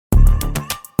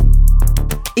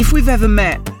If we've ever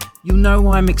met, you'll know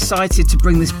why I'm excited to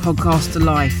bring this podcast to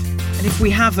life. And if we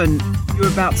haven't, you're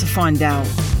about to find out.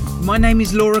 My name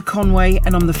is Laura Conway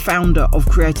and I'm the founder of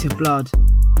Creative Blood.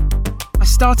 I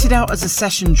started out as a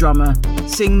session drummer,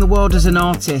 seeing the world as an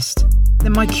artist.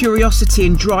 Then my curiosity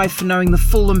and drive for knowing the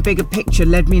full and bigger picture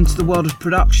led me into the world of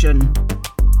production.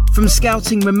 From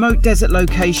scouting remote desert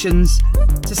locations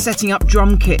to setting up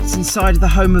drum kits inside of the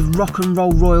home of rock and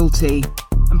roll royalty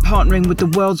and partnering with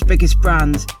the world's biggest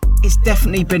brands, it's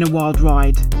definitely been a wild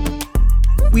ride.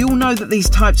 We all know that these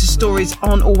types of stories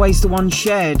aren't always the ones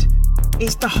shared.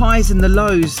 It's the highs and the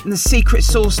lows and the secret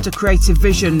sauce to creative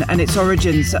vision and its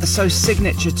origins that are so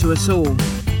signature to us all.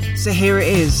 So here it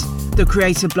is, the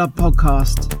Creative Blood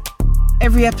Podcast.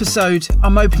 Every episode,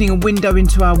 I'm opening a window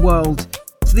into our world,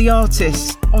 to the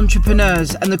artists,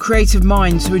 entrepreneurs and the creative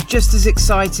minds who are just as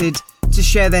excited to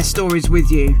share their stories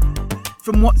with you.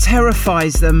 From what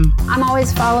terrifies them. I'm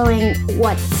always following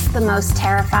what's the most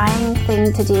terrifying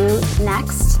thing to do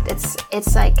next.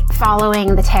 It's like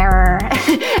following the terror,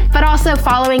 but also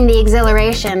following the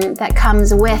exhilaration that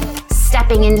comes with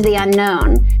stepping into the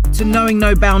unknown. To knowing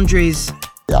no boundaries.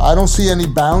 Yeah, I don't see any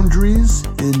boundaries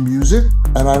in music,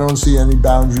 and I don't see any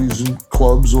boundaries in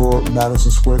clubs or Madison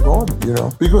Square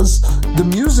Garden, because the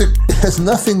music has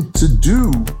nothing to do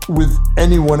with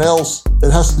anyone else.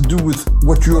 It has to do with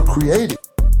what you're creating.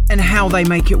 And how they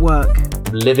make it work.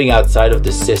 Living outside of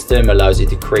the system allows you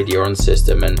to create your own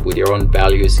system and with your own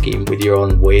value scheme, with your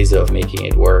own ways of making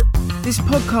it work. This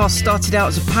podcast started out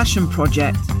as a passion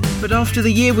project, but after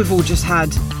the year we've all just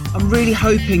had, I'm really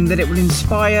hoping that it will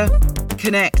inspire,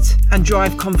 connect and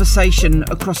drive conversation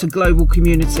across a global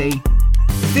community.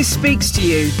 If this speaks to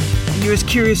you and you're as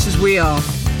curious as we are,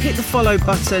 hit the follow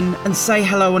button and say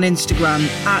hello on Instagram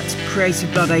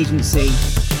 @Creative Blood Agency.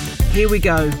 Here we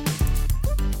go.